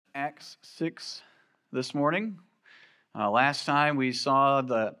Acts 6 this morning. Last time we saw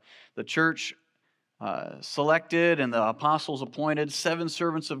the church selected and the apostles appointed 7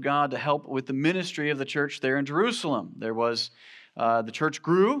 servants of God to help with the ministry of the church there in Jerusalem. There was the church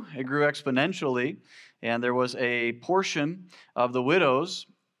grew, it grew exponentially, and there was a portion of the widows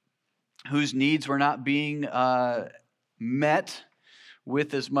whose needs were not being met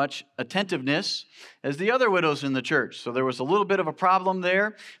with as much attentiveness as the other widows in the church. So there was a little bit of a problem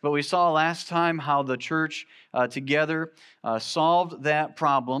there, but we saw last time how the church together solved that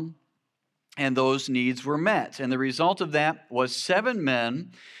problem and those needs were met. And the result of that was 7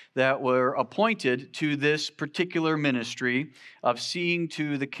 men that were appointed to this particular ministry of seeing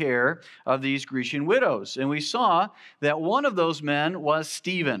to the care of these Grecian widows. And we saw that one of those men was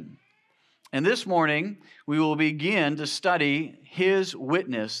Stephen. And this morning, we will begin to study his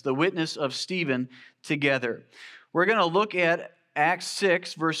witness, the witness of Stephen, together. We're going to look at Acts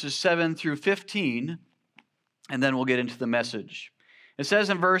 6, verses 7 through 15, and then we'll get into the message. It says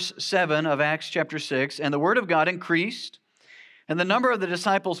in verse 7 of Acts chapter 6, "And the word of God increased, and the number of the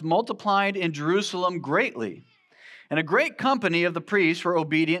disciples multiplied in Jerusalem greatly, and a great company of the priests were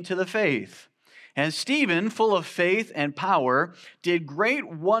obedient to the faith. And Stephen, full of faith and power, did great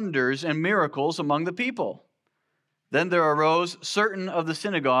wonders and miracles among the people. Then there arose certain of the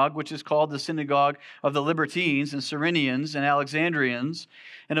synagogue, which is called the synagogue of the Libertines and Cyrenians and Alexandrians,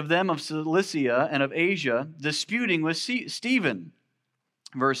 and of them of Cilicia and of Asia, disputing with Stephen."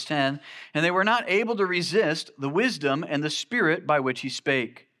 Verse 10, "And they were not able to resist the wisdom and the spirit by which he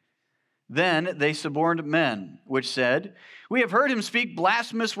spake. Then they suborned men, which said, 'We have heard him speak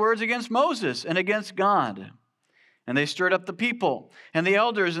blasphemous words against Moses and against God.' And they stirred up the people and the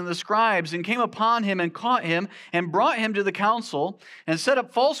elders and the scribes and came upon him and caught him and brought him to the council and set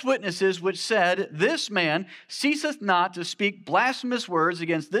up false witnesses, which said, 'This man ceaseth not to speak blasphemous words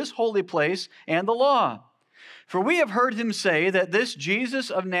against this holy place and the law. For we have heard him say that this Jesus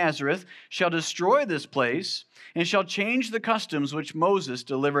of Nazareth shall destroy this place and shall change the customs which Moses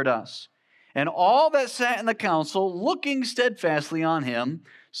delivered us.' And all that sat in the council, looking steadfastly on him,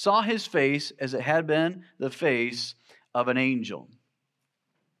 saw his face as it had been the face of an angel."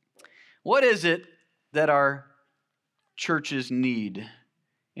 What is it that our churches need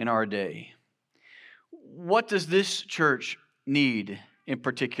in our day? What does this church need in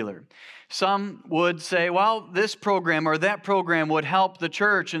particular? Some would say, well, this program or that program would help the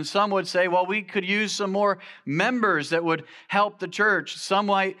church. And some would say, well, we could use some more members that would help the church. Some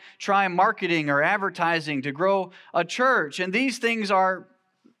might try marketing or advertising to grow a church. And these things aren't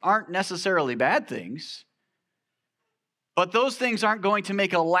necessarily bad things. But those things aren't going to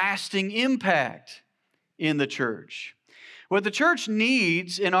make a lasting impact in the church. What the church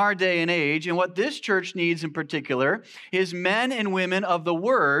needs in our day and age, and what this church needs in particular, is men and women of the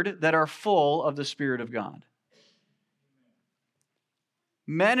Word that are full of the Spirit of God.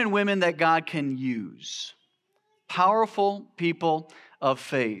 Men and women that God can use. Powerful people of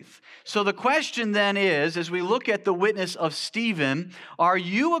faith. So the question then is, as we look at the witness of Stephen, are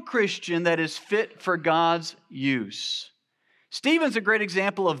you a Christian that is fit for God's use? Stephen's a great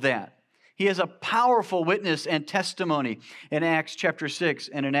example of that. He has a powerful witness and testimony in Acts chapter 6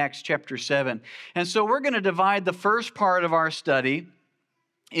 and in Acts chapter 7. And so we're going to divide the first part of our study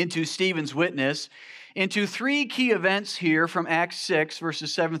into Stephen's witness into 3 key events here from Acts 6,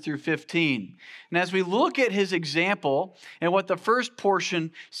 verses 7 through 15. And as we look at his example and what the first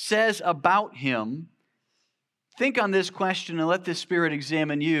portion says about him, think on this question and let the Spirit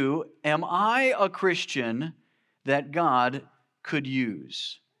examine you. Am I a Christian that God could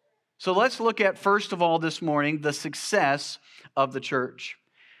use? So let's look at, first of all, this morning, the success of the church.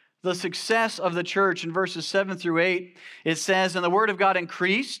 The success of the church in verses 7 through 8, it says, "And the word of God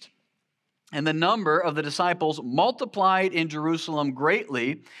increased, and the number of the disciples multiplied in Jerusalem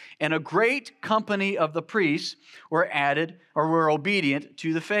greatly, and a great company of the priests were added or were obedient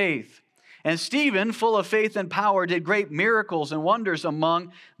to the faith. And Stephen, full of faith and power, did great miracles and wonders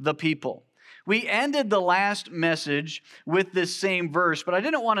among the people." We ended the last message with this same verse, but I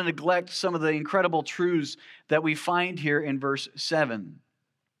didn't want to neglect some of the incredible truths that we find here in verse 7.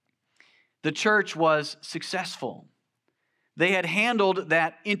 The church was successful. They had handled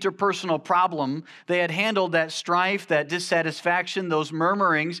that interpersonal problem. They had handled that strife, that dissatisfaction, those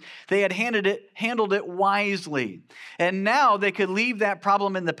murmurings. They had handled it wisely. And now they could leave that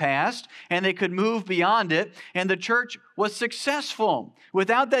problem in the past and they could move beyond it. And the church was successful.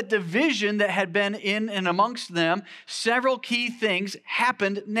 Without that division that had been in and amongst them, several key things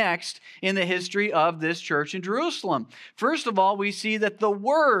happened next in the history of this church in Jerusalem. First of all, we see that the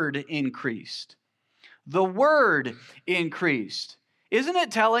word increased. The word increased. Isn't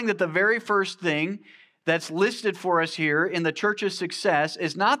it telling that the very first thing that's listed for us here in the church's success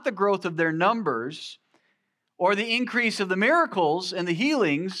is not the growth of their numbers or the increase of the miracles and the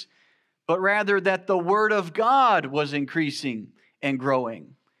healings, but rather that the Word of God was increasing and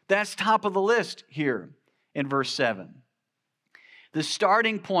growing? That's top of the list here in verse 7. The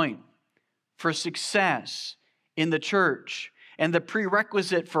starting point for success in the church and the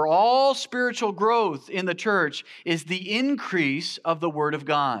prerequisite for all spiritual growth in the church is the increase of the Word of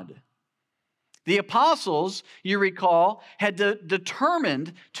God. The apostles, you recall, had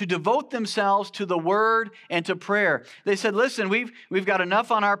determined to devote themselves to the Word and to prayer. They said, listen, we've got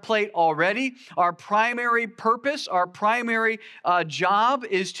enough on our plate already. Our primary purpose, our primary job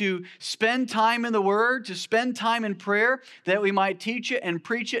is to spend time in the Word, to spend time in prayer, that we might teach it and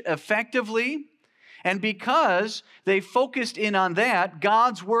preach it effectively. And because they focused in on that,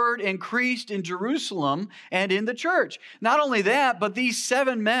 God's word increased in Jerusalem and in the church. Not only that, but these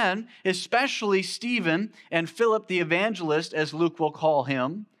 7 men, especially Stephen and Philip the evangelist, as Luke will call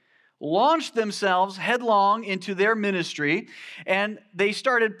him, launched themselves headlong into their ministry, and they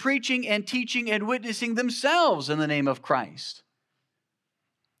started preaching and teaching and witnessing themselves in the name of Christ.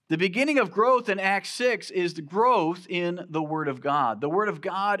 The beginning of growth in Acts 6 is the growth in the Word of God. The Word of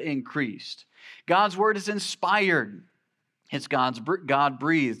God increased. God's Word is inspired. It's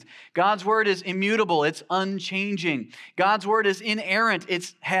God-breathed. God's Word is immutable. It's unchanging. God's Word is inerrant.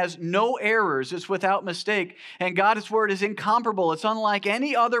 It has no errors. It's without mistake. And God's Word is incomparable. It's unlike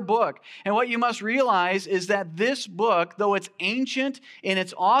any other book. And what you must realize is that this book, though it's ancient in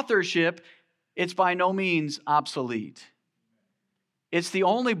its authorship, it's by no means obsolete. It's the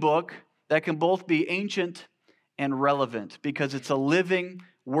only book that can both be ancient and relevant because it's a living,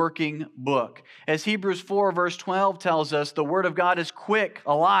 working book. As Hebrews 4 verse 12 tells us, the Word of God is quick,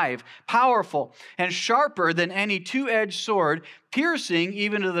 alive, powerful, and sharper than any two-edged sword, piercing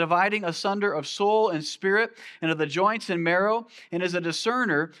even to the dividing asunder of soul and spirit and of the joints and marrow, and is a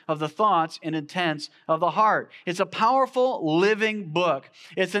discerner of the thoughts and intents of the heart. It's a powerful, living book.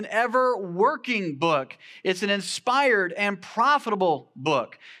 It's an ever-working book. It's an inspired and profitable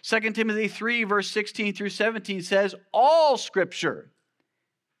book. 2 Timothy 3 verse 16 through 17 says, all Scripture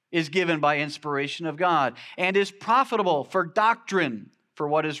is given by inspiration of God and is profitable for doctrine, for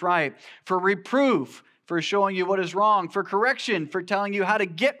what is right, for reproof, for showing you what is wrong, for correction, for telling you how to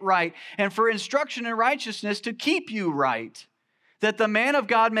get right, and for instruction in righteousness to keep you right, that the man of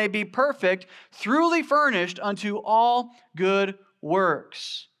God may be perfect, truly furnished unto all good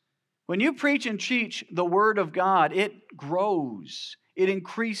works. When you preach and teach the Word of God, it grows. It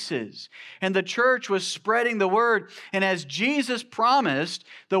increases. And the church was spreading the word. And as Jesus promised,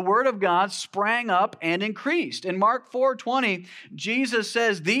 the Word of God sprang up and increased. In Mark 4:20, Jesus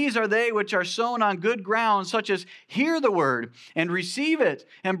says, these are they which are sown on good ground, such as hear the word and receive it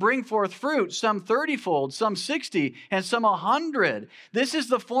and bring forth fruit, some 30-fold, some 60, and some 100. This is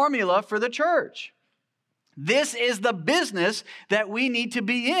the formula for the church. This is the business that we need to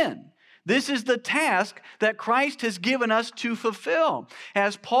be in. This is the task that Christ has given us to fulfill.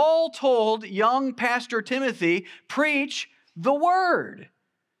 As Paul told young Pastor Timothy, preach the word.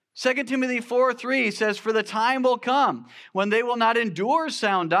 2 Timothy 4:3 says, for the time will come when they will not endure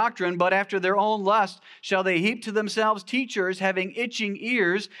sound doctrine, but after their own lust shall they heap to themselves teachers having itching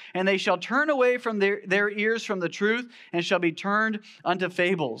ears, and they shall turn away from their ears from the truth and shall be turned unto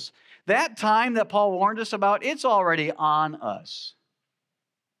fables. That time that Paul warned us about, it's already on us.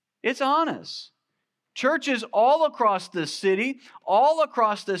 It's on us. Churches all across this city, all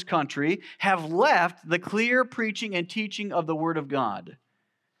across this country, have left the clear preaching and teaching of the Word of God.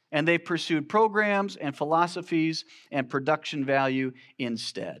 And they've pursued programs and philosophies and production value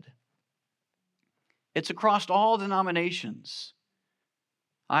instead. It's across all denominations.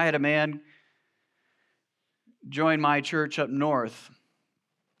 I had a man join my church up north.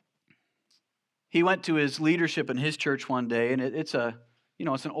 He went to his leadership in his church one day, and it's an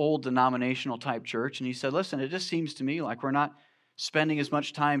old denominational type church. And he said, listen, it just seems to me like we're not spending as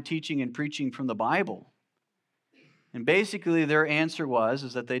much time teaching and preaching from the Bible. And basically their answer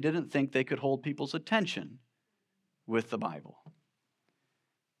was that they didn't think they could hold people's attention with the Bible.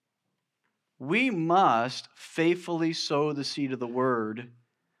 We must faithfully sow the seed of the Word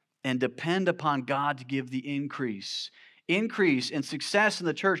and depend upon God to give the increase. Increase and success in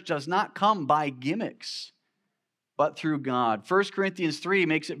the church does not come by gimmicks, but through God. 1 Corinthians 3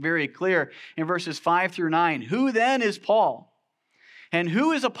 makes it very clear in verses 5 through 9. Who then is Paul? And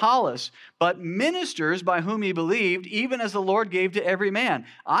who is Apollos, but ministers by whom he believed, even as the Lord gave to every man?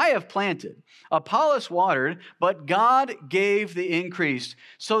 I have planted, Apollos watered, but God gave the increase.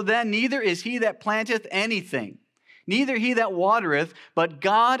 So then neither is he that planteth anything, neither he that watereth, but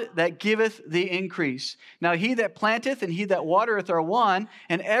God that giveth the increase. Now he that planteth and he that watereth are one,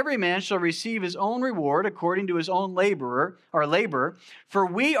 and every man shall receive his own reward according to his own labor. For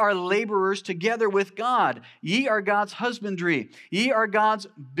we are laborers together with God. Ye are God's husbandry. Ye are God's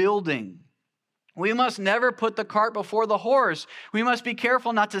building. We must never put the cart before the horse. We must be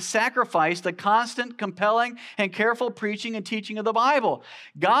careful not to sacrifice the constant, compelling, and careful preaching and teaching of the Bible.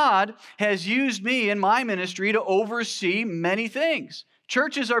 God has used me in my ministry to oversee many things.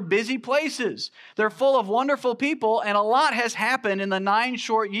 Churches are busy places. They're full of wonderful people, and a lot has happened in the 9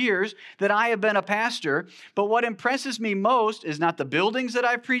 short years that I have been a pastor. But what impresses me most is not the buildings that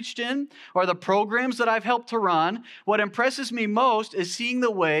I've preached in or the programs that I've helped to run. What impresses me most is seeing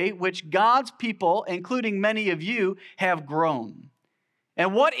the way which God's people, including many of you, have grown.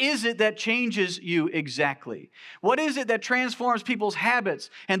 And what is it that changes you exactly? What is it that transforms people's habits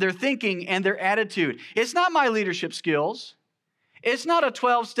and their thinking and their attitude? It's not my leadership skills. It's not a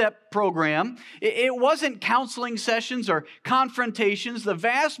 12-step program. It wasn't counseling sessions or confrontations. The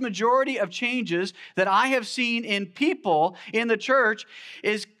vast majority of changes that I have seen in people in the church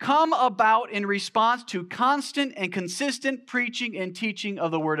is come about in response to constant and consistent preaching and teaching of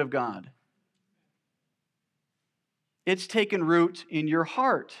the Word of God. It's taken root in your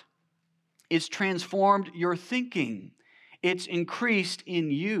heart. It's transformed your thinking. It's increased in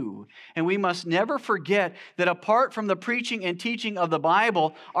you. And we must never forget that apart from the preaching and teaching of the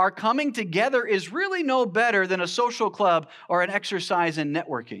Bible, our coming together is really no better than a social club or an exercise in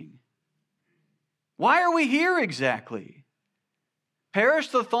networking. Why are we here exactly? Perish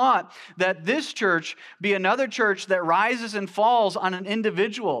the thought that this church be another church that rises and falls on an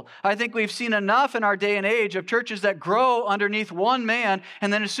individual. I think we've seen enough in our day and age of churches that grow underneath one man,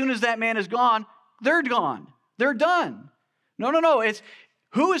 and then as soon as that man is gone, they're gone. They're done. No. It's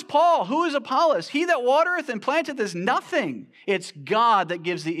who is Paul? Who is Apollos? He that watereth and planteth is nothing. It's God that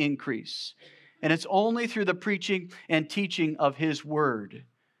gives the increase. And it's only through the preaching and teaching of His word.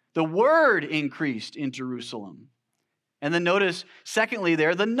 The word increased in Jerusalem. And then notice, secondly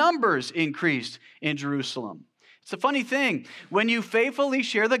there, the numbers increased in Jerusalem. It's a funny thing. When you faithfully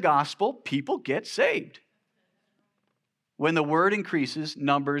share the gospel, people get saved. When the word increases,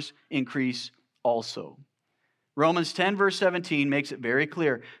 numbers increase also. Romans 10, verse 17 makes it very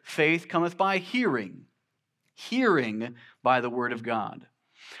clear. Faith cometh by hearing, hearing by the word of God.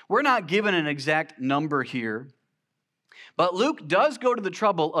 We're not given an exact number here, but Luke does go to the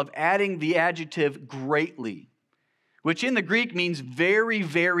trouble of adding the adjective greatly, which in the Greek means very,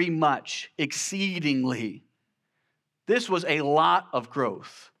 very much, exceedingly. This was a lot of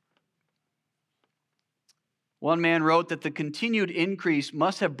growth. One man wrote that the continued increase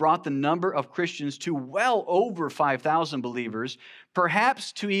must have brought the number of Christians to well over 5,000 believers,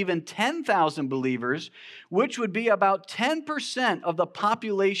 perhaps to even 10,000 believers, which would be about 10% of the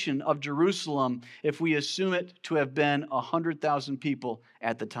population of Jerusalem if we assume it to have been 100,000 people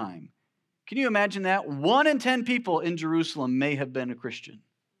at the time. Can you imagine that? 1 in 10 people in Jerusalem may have been a Christian.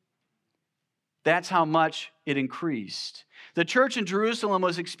 That's how much it increased. The church in Jerusalem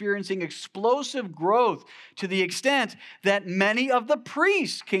was experiencing explosive growth to the extent that many of the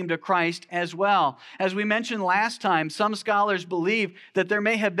priests came to Christ as well. As we mentioned last time, some scholars believe that there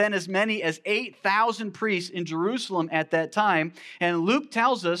may have been as many as 8,000 priests in Jerusalem at that time. And Luke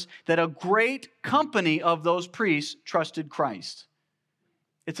tells us that a great company of those priests trusted Christ.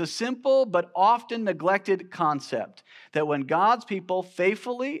 It's a simple but often neglected concept that when God's people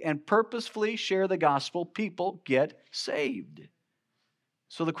faithfully and purposefully share the gospel, people get saved.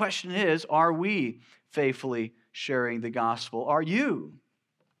 So the question is, are we faithfully sharing the gospel? Are you?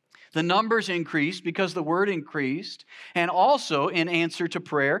 The numbers increased because the word increased, and also in answer to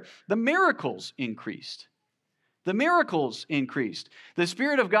prayer, the miracles increased. The miracles increased. The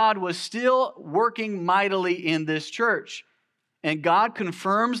Spirit of God was still working mightily in this church. And God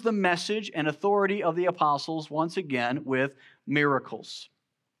confirms the message and authority of the apostles once again with miracles.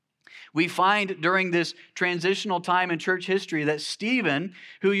 We find during this transitional time in church history that Stephen,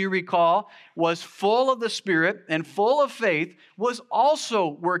 who you recall was full of the Spirit and full of faith, was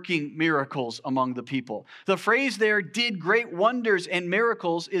also working miracles among the people. The phrase there, did great wonders and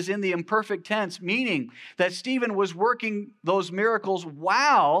miracles, is in the imperfect tense, meaning that Stephen was working those miracles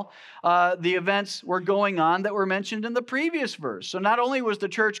while the events were going on that were mentioned in the previous verse. So not only was the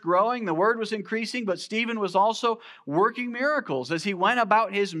church growing, the word was increasing, but Stephen was also working miracles. As he went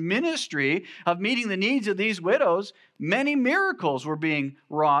about his ministry of meeting the needs of these widows, many miracles were being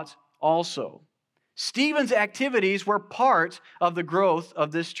wrought also. Stephen's activities were part of the growth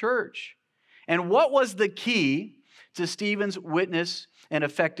of this church. And what was the key to Stephen's witness and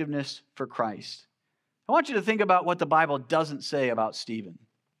effectiveness for Christ? I want you to think about what the Bible doesn't say about Stephen.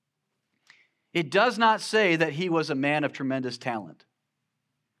 It does not say that he was a man of tremendous talent.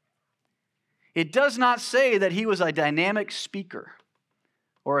 It does not say that he was a dynamic speaker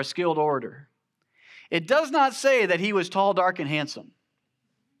or a skilled orator. It does not say that he was tall, dark, and handsome.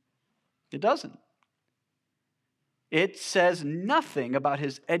 It doesn't. It says nothing about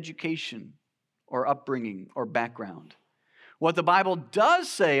his education or upbringing or background. What the Bible does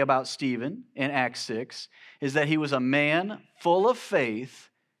say about Stephen in Acts 6 is that he was a man full of faith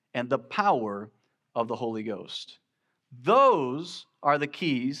and the power of the Holy Ghost. Those are the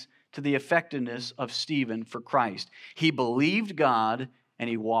keys to the effectiveness of Stephen for Christ. He believed God and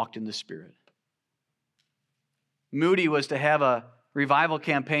he walked in the Spirit. Moody was to have a revival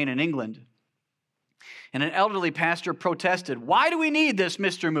campaign in England. And an elderly pastor protested, "Why do we need this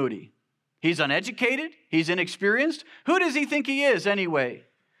Mr. Moody? He's uneducated. He's inexperienced. Who does he think he is anyway?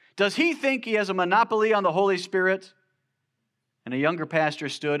 Does he think he has a monopoly on the Holy Spirit?" And a younger pastor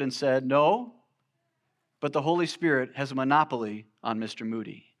stood and said, "No, but the Holy Spirit has a monopoly on Mr.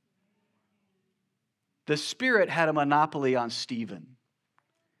 Moody." The Spirit had a monopoly on Stephen.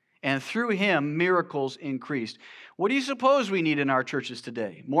 And through him, miracles increased. What do you suppose we need in our churches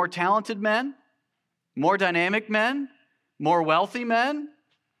today? More talented men? More dynamic men? More wealthy men?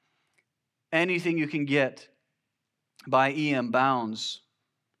 Anything you can get by E.M. Bounds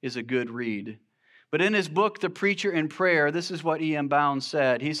is a good read. But in his book, The Preacher in Prayer, this is what E.M. Bounds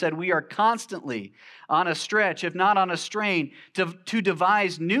said. He said, "We are constantly on a stretch, if not on a strain, to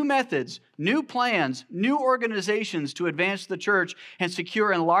devise new methods, new plans, new organizations to advance the church and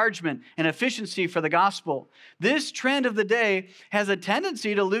secure enlargement and efficiency for the gospel. This trend of the day has a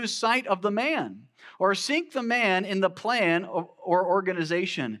tendency to lose sight of the man, or sink the man in the plan or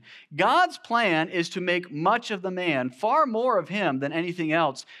organization. God's plan is to make much of the man, far more of him than anything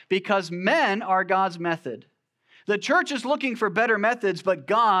else, because men are God's method. The church is looking for better methods, but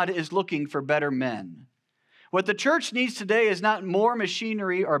God is looking for better men. What the church needs today is not more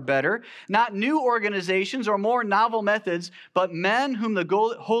machinery or better, not new organizations or more novel methods, but men whom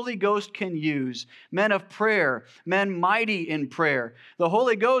the Holy Ghost can use, men of prayer, men mighty in prayer. The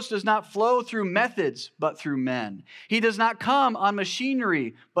Holy Ghost does not flow through methods, but through men. He does not come on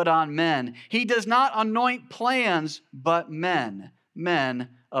machinery, but on men. He does not anoint plans, but men, men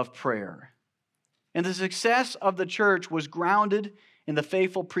of prayer." And the success of the church was grounded in the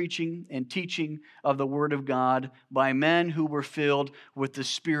faithful preaching and teaching of the Word of God by men who were filled with the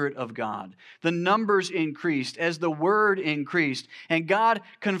Spirit of God. The numbers increased as the Word increased, and God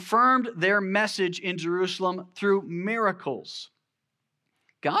confirmed their message in Jerusalem through miracles.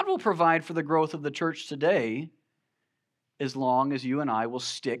 God will provide for the growth of the church today as long as you and I will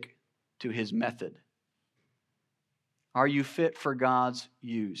stick to His method. Are you fit for God's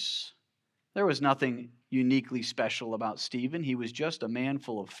use? There was nothing uniquely special about Stephen. He was just a man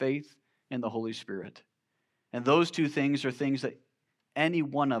full of faith and the Holy Spirit. And those two things are things that any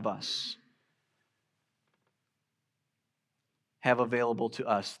one of us have available to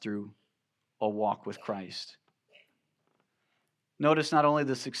us through a walk with Christ. Notice not only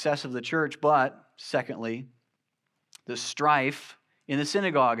the success of the church, but secondly, the strife in the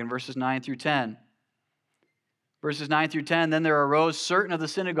synagogue in verses 9 through 10. Verses 9 through 10, "Then there arose certain of the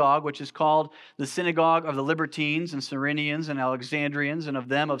synagogue, which is called the synagogue of the Libertines and Cyrenians and Alexandrians, and of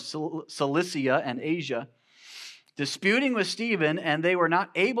them of Cilicia and Asia, disputing with Stephen, and they were not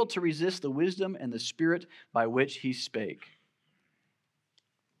able to resist the wisdom and the spirit by which he spake."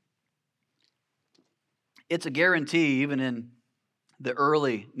 It's a guarantee, even in the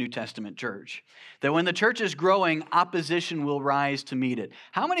early New Testament church, that when the church is growing, opposition will rise to meet it.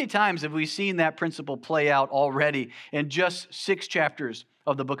 How many times have we seen that principle play out already in just 6 chapters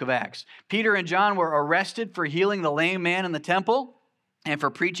of the book of Acts? Peter and John were arrested for healing the lame man in the temple and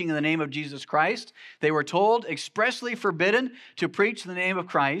for preaching in the name of Jesus Christ. They were told, expressly forbidden to preach the name of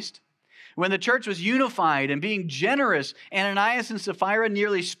Christ. When the church was unified and being generous, Ananias and Sapphira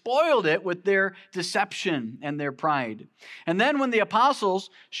nearly spoiled it with their deception and their pride. And then when the apostles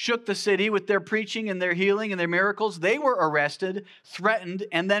shook the city with their preaching and their healing and their miracles, they were arrested, threatened,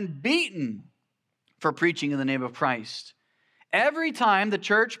 and then beaten for preaching in the name of Christ. Every time the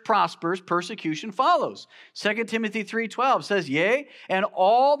church prospers, persecution follows. 2 Timothy 3:12 says, "Yea, and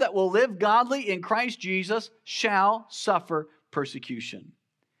all that will live godly in Christ Jesus shall suffer persecution."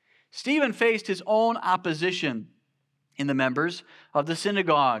 Stephen faced his own opposition in the members of the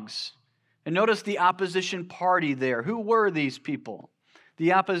synagogues. And notice the opposition party there. Who were these people?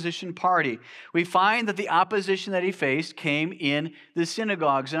 The opposition party. We find that the opposition that he faced came in the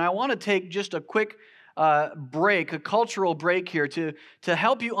synagogues. And I want to take just a quick break, a cultural break here to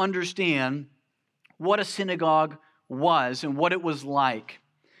help you understand what a synagogue was and what it was like.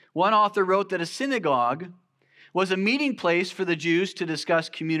 One author wrote that a synagogue was a meeting place for the Jews to discuss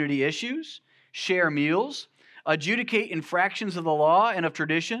community issues, share meals, adjudicate infractions of the law and of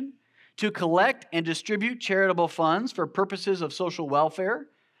tradition, to collect and distribute charitable funds for purposes of social welfare,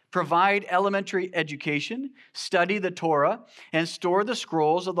 provide elementary education, study the Torah, and store the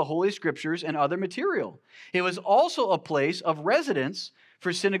scrolls of the Holy Scriptures and other material. It was also a place of residence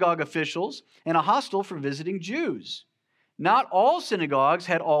for synagogue officials and a hostel for visiting Jews. Not all synagogues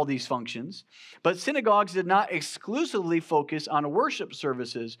had all these functions, but synagogues did not exclusively focus on worship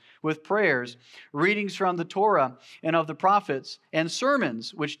services with prayers, readings from the Torah and of the prophets, and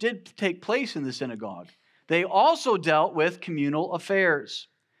sermons, which did take place in the synagogue. They also dealt with communal affairs.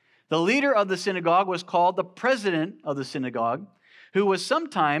 The leader of the synagogue was called the president of the synagogue, who was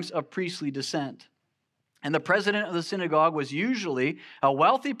sometimes of priestly descent. And the president of the synagogue was usually a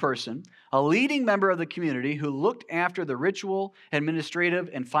wealthy person, a leading member of the community who looked after the ritual, administrative,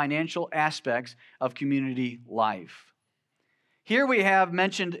 and financial aspects of community life. Here we have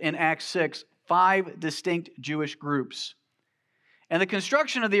mentioned in Acts 6 5 distinct Jewish groups. And the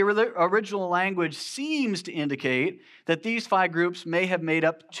construction of the original language seems to indicate that these 5 groups may have made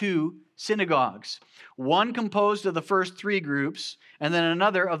up 2 synagogues. One composed of the first 3 groups, and then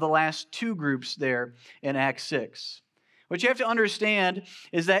another of the last 2 groups there in Acts 6. What you have to understand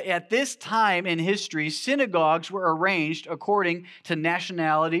is that at this time in history, synagogues were arranged according to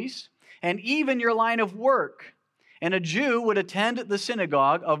nationalities and even your line of work. And a Jew would attend the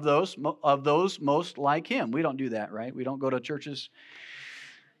synagogue of those most like him. We don't do that, right? We don't go to churches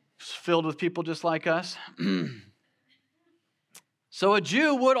filled with people just like us. So a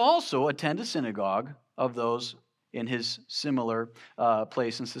Jew would also attend a synagogue of those in his similar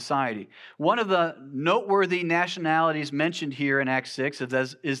place in society. One of the noteworthy nationalities mentioned here in Acts 6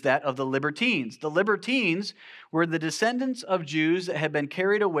 is that of the Libertines. The Libertines were the descendants of Jews that had been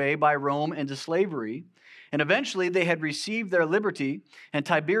carried away by Rome into slavery. And eventually they had received their liberty, and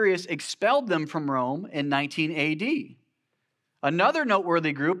Tiberius expelled them from Rome in 19 AD. Another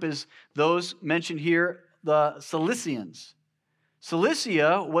noteworthy group is those mentioned here, the Cilicians.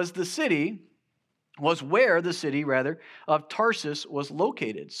 Cilicia was where the city of Tarsus was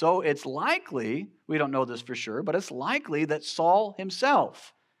located. So it's likely, we don't know this for sure, but it's likely that Saul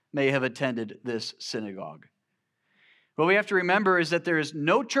himself may have attended this synagogue. What we have to remember is that there is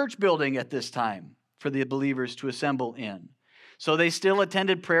no church building at this time for the believers to assemble in. So they still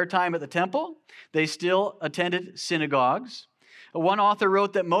attended prayer time at the temple. They still attended synagogues. One author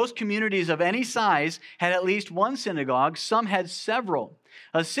wrote that most communities of any size had at least one synagogue. Some had several.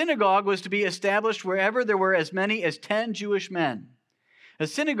 A synagogue was to be established wherever there were as many as 10 Jewish men. A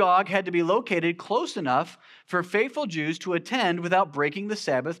synagogue had to be located close enough for faithful Jews to attend without breaking the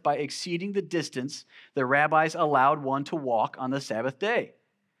Sabbath by exceeding the distance the rabbis allowed one to walk on the Sabbath day.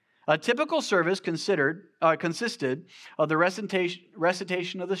 A typical service consisted of the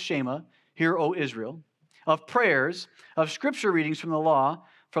recitation of the Shema, Hear, O Israel, of prayers, of scripture readings from the law,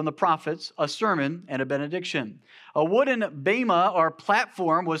 from the prophets, a sermon, and a benediction. A wooden bema or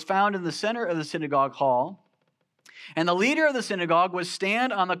platform was found in the center of the synagogue hall, and the leader of the synagogue would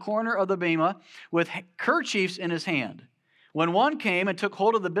stand on the corner of the bema with kerchiefs in his hand. When one came and took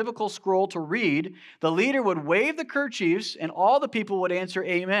hold of the biblical scroll to read, the leader would wave the kerchiefs, and all the people would answer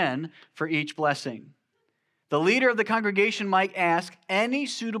amen for each blessing. The leader of the congregation might ask any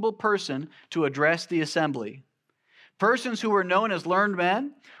suitable person to address the assembly. Persons who were known as learned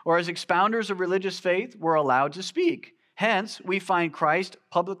men or as expounders of religious faith were allowed to speak. Hence, we find Christ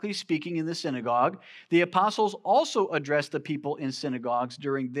publicly speaking in the synagogue. The apostles also addressed the people in synagogues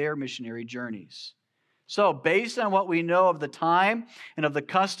during their missionary journeys. So, based on what we know of the time and of the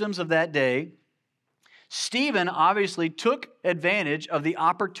customs of that day, Stephen obviously took advantage of the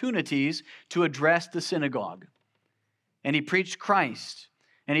opportunities to address the synagogue. And he preached Christ,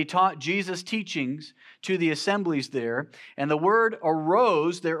 and he taught Jesus' teachings to the assemblies there. And the word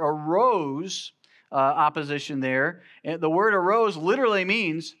arose, there arose opposition there. And the word arose literally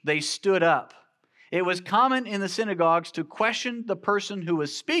means they stood up. It was common in the synagogues to question the person who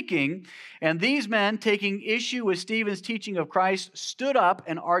was speaking, and these men, taking issue with Stephen's teaching of Christ, stood up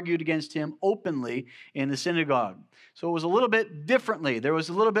and argued against him openly in the synagogue. So it was a little bit differently. There was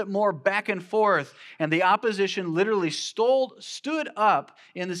a little bit more back and forth, and the opposition literally stood up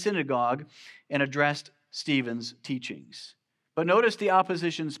in the synagogue and addressed Stephen's teachings. But notice the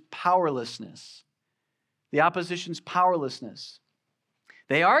opposition's powerlessness. The opposition's powerlessness.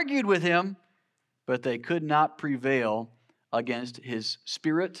 They argued with him, but they could not prevail against his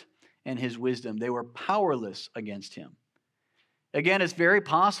spirit and his wisdom. They were powerless against him. Again, it's very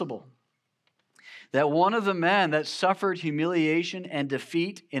possible that one of the men that suffered humiliation and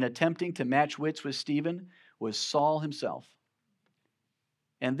defeat in attempting to match wits with Stephen was Saul himself.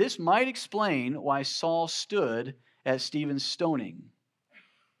 And this might explain why Saul stood at Stephen's stoning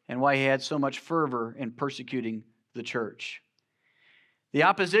and why he had so much fervor in persecuting the church. The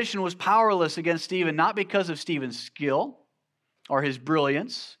opposition was powerless against Stephen, not because of Stephen's skill or his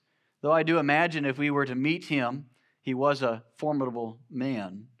brilliance, though I do imagine if we were to meet him, he was a formidable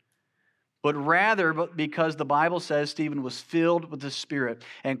man, but rather because the Bible says Stephen was filled with the Spirit,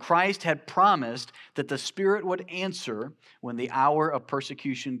 and Christ had promised that the Spirit would answer when the hour of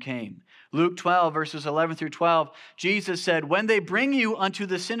persecution came. Luke 12, verses 11 through 12, Jesus said, "When they bring you unto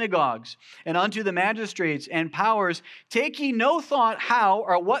the synagogues and unto the magistrates and powers, take ye no thought how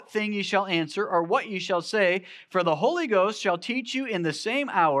or what thing ye shall answer or what ye shall say, for the Holy Ghost shall teach you in the same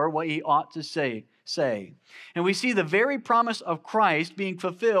hour what ye ought to say." And we see the very promise of Christ being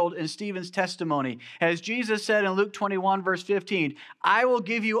fulfilled in Stephen's testimony. As Jesus said in Luke 21, verse 15, "I will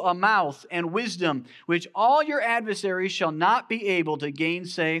give you a mouth and wisdom, which all your adversaries shall not be able to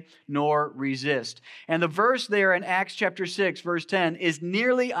gainsay nor resist." And the verse there in Acts chapter 6, verse 10 is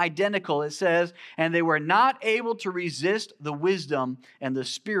nearly identical. It says, "And they were not able to resist the wisdom and the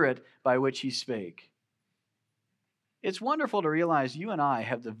spirit by which he spake." It's wonderful to realize you and I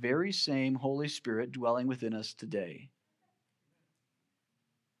have the very same Holy Spirit dwelling within us today.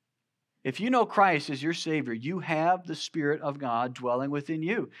 If you know Christ as your Savior, you have the Spirit of God dwelling within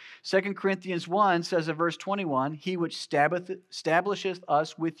you. 2 Corinthians 1 says in verse 21, "He which establisheth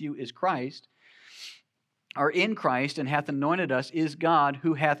us with you is Christ, or in Christ, and hath anointed us is God,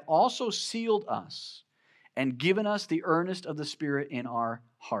 who hath also sealed us and given us the earnest of the Spirit in our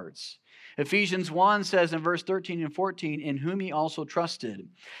hearts." Ephesians 1 says in verse 13 and 14, "In whom ye also trusted,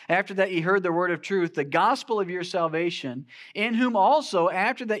 after that ye heard the word of truth, the gospel of your salvation, in whom also,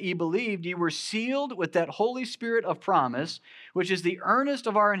 after that ye believed, ye were sealed with that Holy Spirit of promise, which is the earnest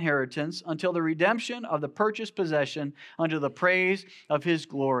of our inheritance, until the redemption of the purchased possession, unto the praise of his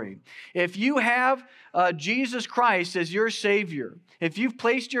glory." If you have Jesus Christ as your Savior, if you've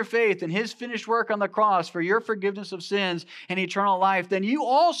placed your faith in his finished work on the cross for your forgiveness of sins and eternal life, then you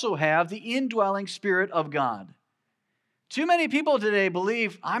also have the indwelling Spirit of God. Too many people today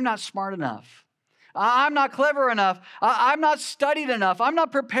believe, "I'm not smart enough. I'm not clever enough. I'm not studied enough. I'm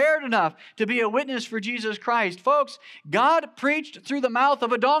not prepared enough to be a witness for Jesus Christ." Folks, God preached through the mouth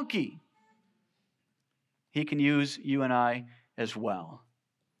of a donkey. He can use you and I as well.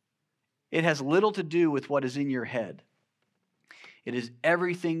 It has little to do with what is in your head. It is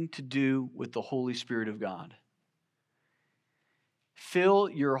everything to do with the Holy Spirit of God. Fill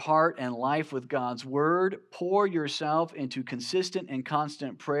your heart and life with God's Word. Pour yourself into consistent and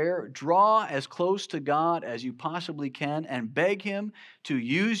constant prayer. Draw as close to God as you possibly can and beg Him to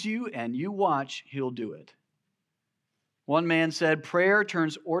use you, and you watch, He'll do it. One man said, "Prayer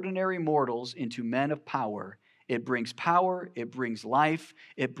turns ordinary mortals into men of power. It brings power, it brings life,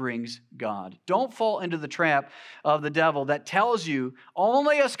 it brings God." Don't fall into the trap of the devil that tells you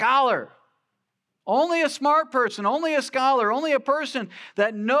only a scholar, only a smart person, only a scholar, only a person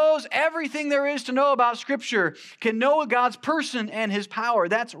that knows everything there is to know about Scripture can know God's person and His power.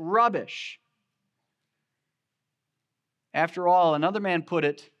 That's rubbish. After all, another man put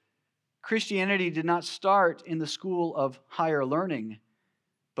it, Christianity did not start in the school of higher learning,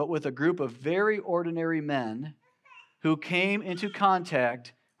 but with a group of very ordinary men who came into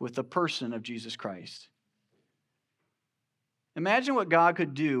contact with the person of Jesus Christ. Imagine what God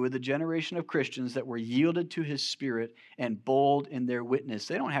could do with a generation of Christians that were yielded to His Spirit and bold in their witness.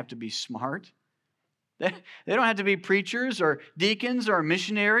 They don't have to be smart. They don't have to be preachers or deacons or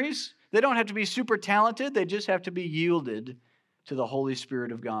missionaries. They don't have to be super talented. They just have to be yielded to the Holy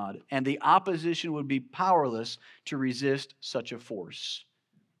Spirit of God. And the opposition would be powerless to resist such a force.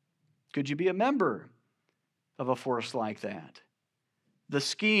 Could you be a member of a force like that? The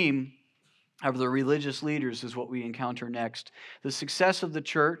scheme of the religious leaders is what we encounter next. The success of the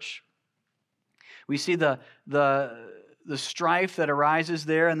church. We see the strife that arises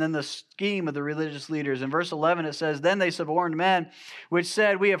there, and then the scheme of the religious leaders. In verse 11 it says, "Then they suborned men, which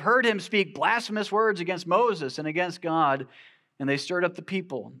said, We have heard him speak blasphemous words against Moses and against God. And they stirred up the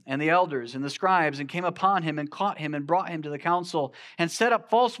people and the elders and the scribes and came upon him and caught him and brought him to the council and set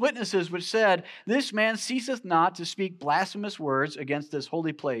up false witnesses, which said, This man ceaseth not to speak blasphemous words against this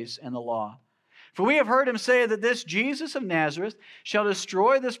holy place and the law. For we have heard him say that this Jesus of Nazareth shall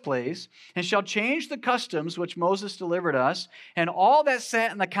destroy this place and shall change the customs which Moses delivered us. And all that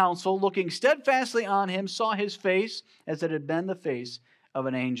sat in the council, looking steadfastly on him, saw his face as it had been the face of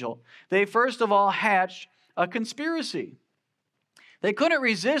an angel." They first of all hatched a conspiracy. They couldn't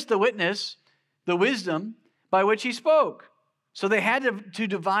resist the witness the wisdom by which he spoke. So they had to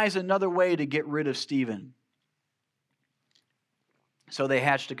devise another way to get rid of Stephen. So they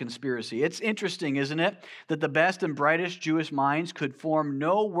hatched a conspiracy. It's interesting, isn't it, that the best and brightest Jewish minds could form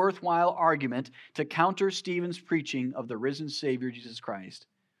no worthwhile argument to counter Stephen's preaching of the risen Savior, Jesus Christ.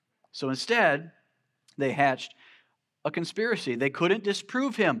 So instead, they hatched a conspiracy. They couldn't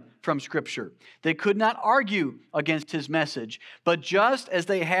disprove him from Scripture. They could not argue against his message. But just as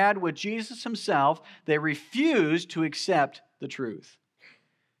they had with Jesus himself, they refused to accept the truth.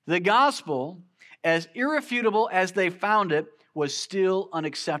 The gospel, as irrefutable as they found it, was still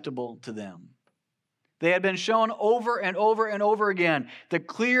unacceptable to them. They had been shown over and over and over again the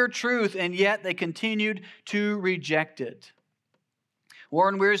clear truth, and yet they continued to reject it.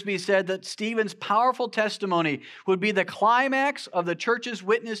 Warren Wiersbe said that Stephen's powerful testimony would be the climax of the church's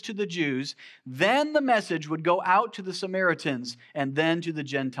witness to the Jews. Then the message would go out to the Samaritans and then to the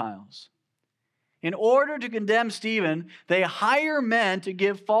Gentiles. In order to condemn Stephen, they hire men to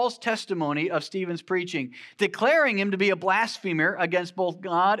give false testimony of Stephen's preaching, declaring him to be a blasphemer against both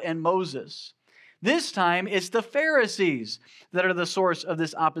God and Moses. This time, it's the Pharisees that are the source of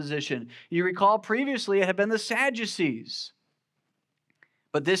this opposition. You recall previously it had been the Sadducees.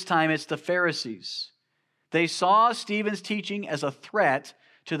 But this time, it's the Pharisees. They saw Stephen's teaching as a threat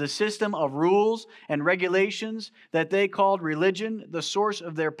to the system of rules and regulations that they called religion, the source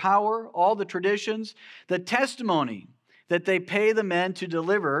of their power, all the traditions. The testimony that they pay the men to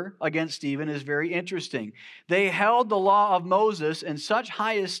deliver against Stephen is very interesting. They held the law of Moses in such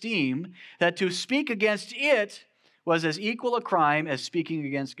high esteem that to speak against it was as equal a crime as speaking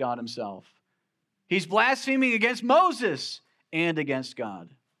against God himself. He's blaspheming against Moses and against God.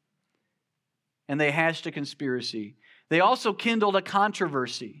 And they hatched a conspiracy. They also kindled a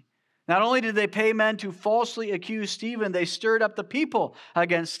controversy. Not only did they pay men to falsely accuse Stephen, they stirred up the people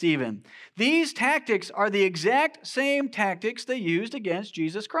against Stephen. These tactics are the exact same tactics they used against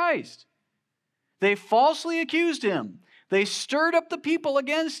Jesus Christ. They falsely accused him. They stirred up the people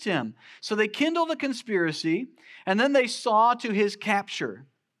against him. So they kindled a conspiracy, and then they saw to his capture.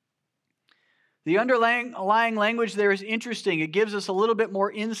 The underlying language there is interesting. It gives us a little bit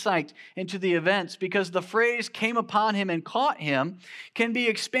more insight into the events, because the phrase came upon him and caught him can be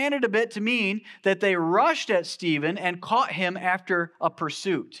expanded a bit to mean that they rushed at Stephen and caught him after a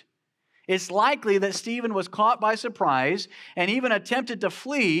pursuit. It's likely that Stephen was caught by surprise and even attempted to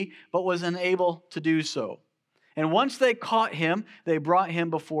flee, but was unable to do so. And once they caught him, they brought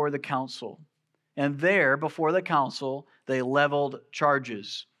him before the council. And there, before the council, they leveled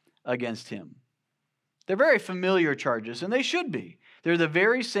charges against him. They're very familiar charges, and they should be. They're the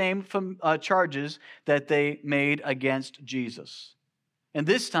very same charges that they made against Jesus. And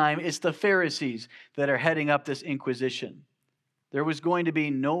this time, it's the Pharisees that are heading up this inquisition. There was going to be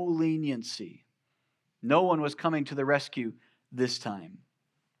no leniency. No one was coming to the rescue this time.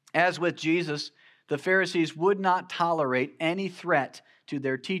 As with Jesus, the Pharisees would not tolerate any threat to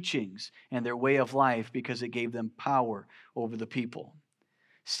their teachings and their way of life because it gave them power over the people.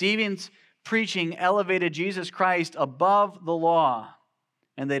 Stephen's preaching elevated Jesus Christ above the law,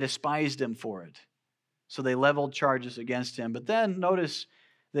 and they despised him for it. So they leveled charges against him. But then, notice,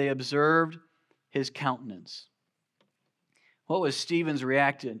 they observed his countenance. What was Stephen's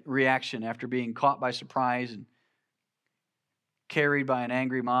reaction after being caught by surprise and carried by an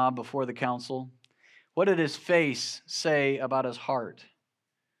angry mob before the council? What did his face say about his heart?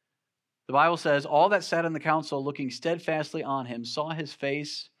 The Bible says, all that sat in the council, looking steadfastly on him, saw his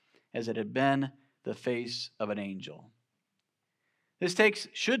face as it had been the face of an angel. This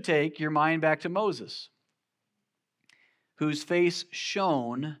should take your mind back to Moses, whose face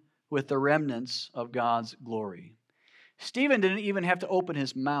shone with the remnants of God's glory. Stephen didn't even have to open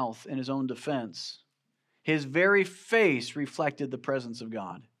his mouth in his own defense. His very face reflected the presence of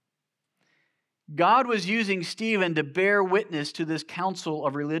God. God was using Stephen to bear witness to this council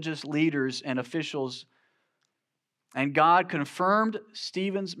of religious leaders and officials. And God confirmed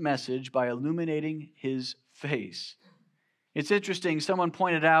Stephen's message by illuminating his face. It's interesting, someone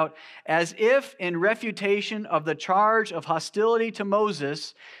pointed out, as if in refutation of the charge of hostility to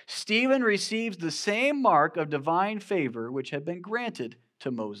Moses, Stephen receives the same mark of divine favor which had been granted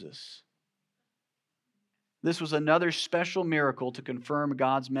to Moses. This was another special miracle to confirm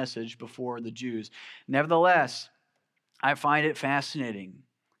God's message before the Jews. Nevertheless, I find it fascinating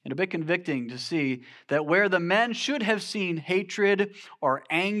and a bit convicting to see that where the men should have seen hatred or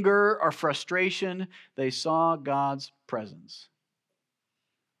anger or frustration, they saw God's presence.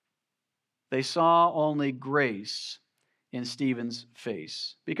 They saw only grace in Stephen's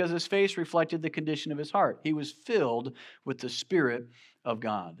face, because his face reflected the condition of his heart. He was filled with the Spirit of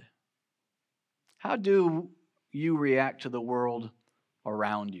God. How do you react to the world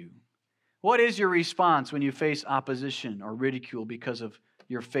around you? What is your response when you face opposition or ridicule because of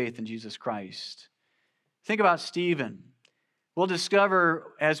your faith in Jesus Christ? Think about Stephen. We'll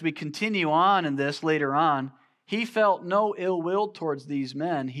discover as we continue on in this later on, he felt no ill will towards these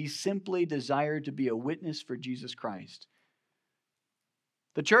men. He simply desired to be a witness for Jesus Christ.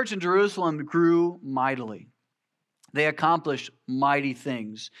 The church in Jerusalem grew mightily. They accomplished mighty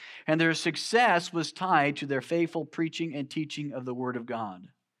things, and their success was tied to their faithful preaching and teaching of the Word of God.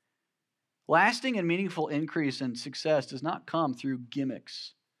 Lasting and meaningful increase in success does not come through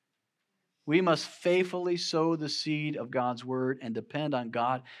gimmicks. We must faithfully sow the seed of God's Word and depend on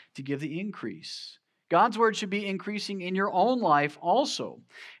God to give the increase. God's Word should be increasing in your own life also,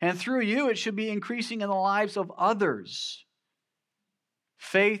 and through you it should be increasing in the lives of others.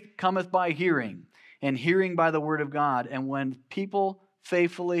 Faith cometh by hearing, and hearing by the Word of God. And when people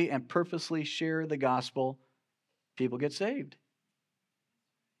faithfully and purposely share the gospel, people get saved.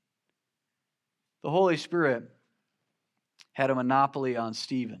 The Holy Spirit had a monopoly on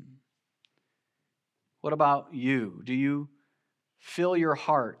Stephen. What about you? Do you fill your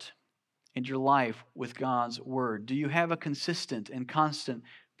heart and your life with God's Word? Do you have a consistent and constant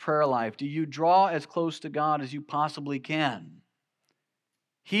prayer life? Do you draw as close to God as you possibly can?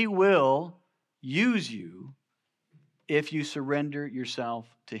 He will use you if you surrender yourself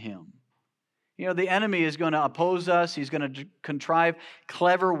to Him. You know, the enemy is going to oppose us. He's going to contrive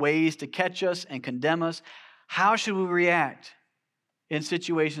clever ways to catch us and condemn us. How should we react in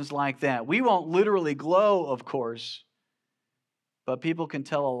situations like that? We won't literally glow, of course, but people can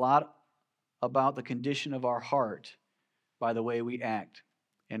tell a lot about the condition of our heart by the way we act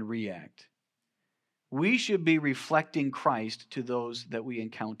and react. We should be reflecting Christ to those that we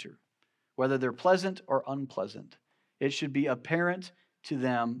encounter, whether they're pleasant or unpleasant. It should be apparent to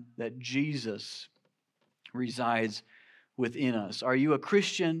them that Jesus resides within us. Are you a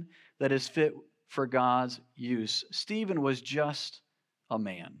Christian that is fit for God's use? Stephen was just a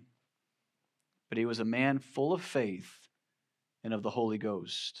man, but he was a man full of faith and of the Holy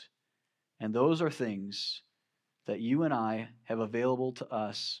Ghost. And those are things that you and I have available to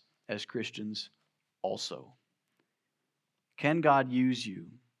us as Christians also. Can God use you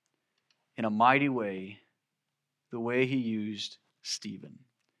in a mighty way, the way He used Stephen?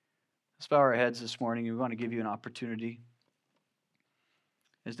 Let's bow our heads this morning. We want to give you an opportunity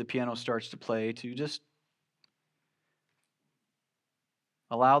as the piano starts to play to just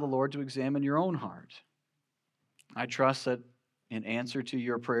allow the Lord to examine your own heart. I trust that in answer to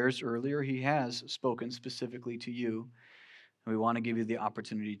your prayers earlier, He has spoken specifically to you. And we want to give you the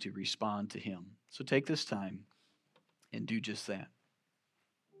opportunity to respond to Him. So take this time and do just that.